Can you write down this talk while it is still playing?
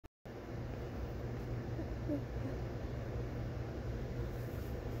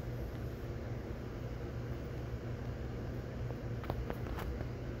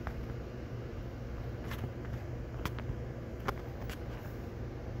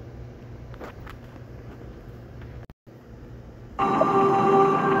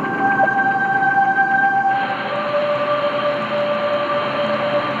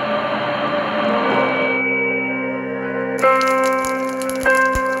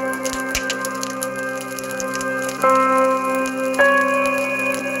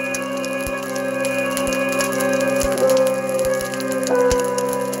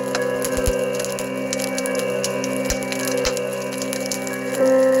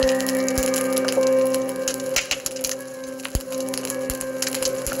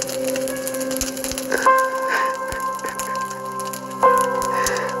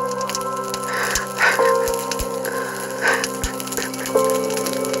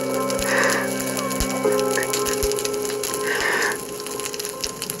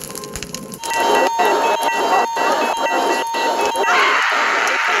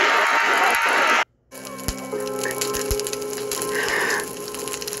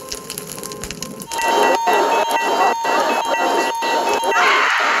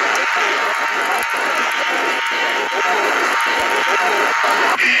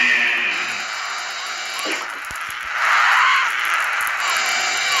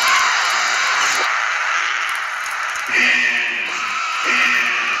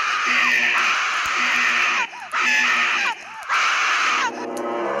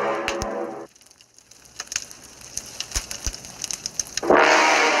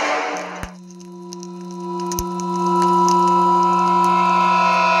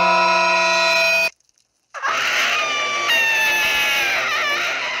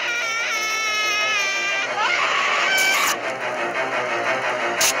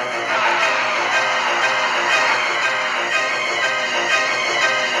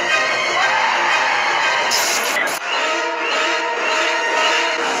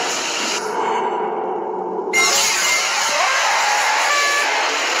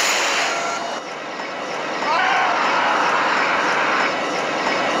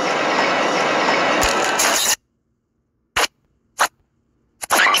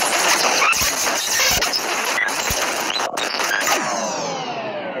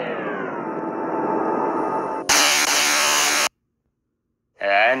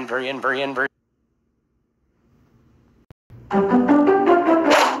Very.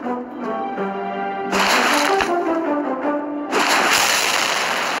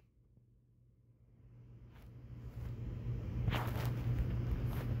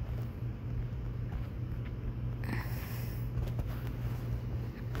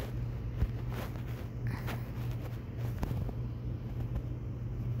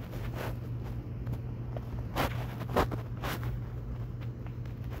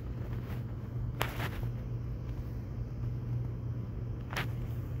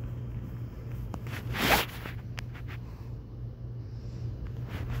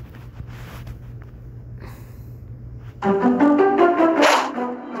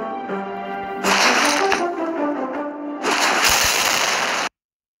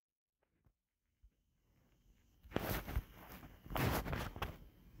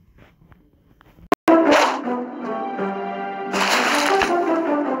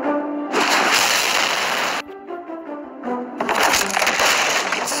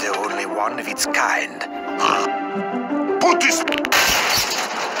 It's the only one of its kind. Put this...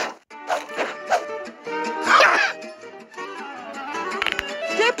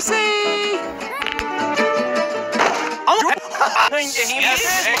 Gypsy!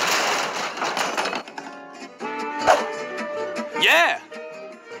 Yeah!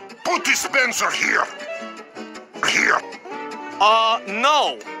 Put dispenser here! Here!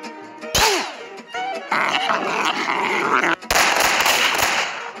 No!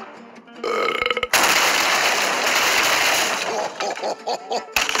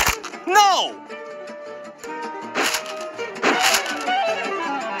 No!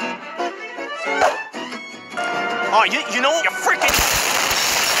 Oh, you know, you freaking...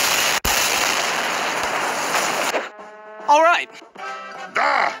 All right.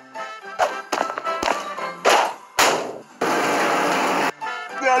 Da!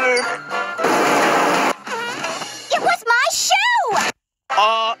 It was my shoe!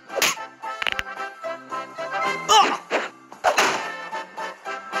 Ugh.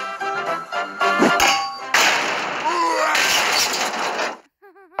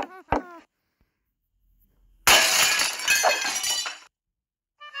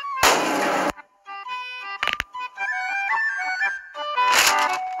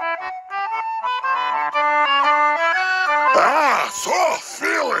 soft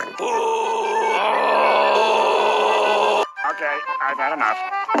feeling. Okay, I've had enough.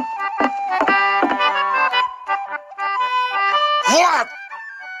 What?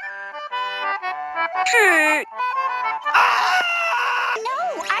 No,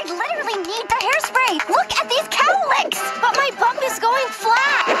 I literally need the hairspray. Look at these cowlicks. But my bump is going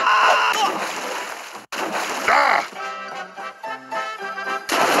flat. Ah!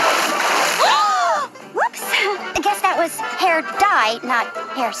 Whoops. I guess that was hair dye, not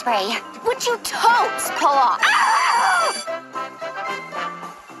hairspray. Would you totes pull off?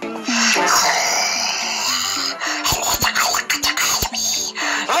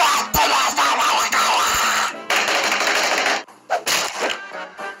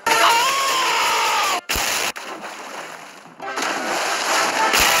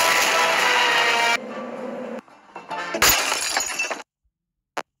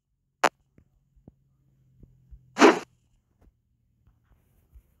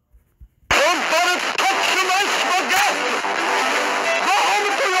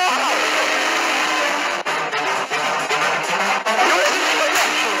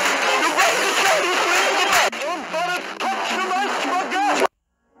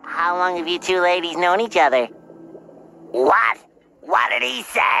 How long have you two ladies known each other? What? What did he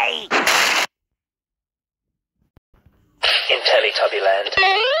say? In Teletubbyland,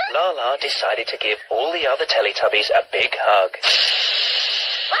 Lala decided to give all the other Teletubbies a big hug.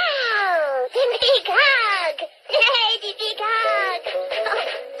 Wow! The big hug! Hey, the big hug!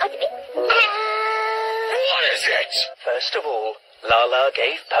 What is it? First of all, Lala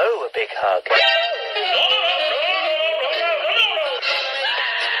gave Poe a big hug.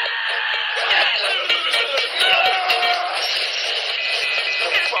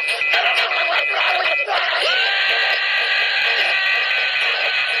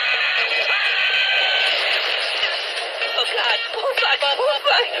 Oh God! Oh fuck! Oh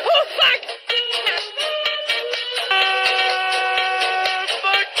fuck! Oh fuck!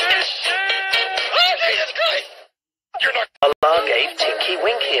 Oh, Jesus Christ! You're not... Lala gave Tinky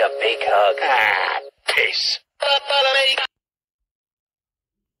Winky a big hug. Ah, peace.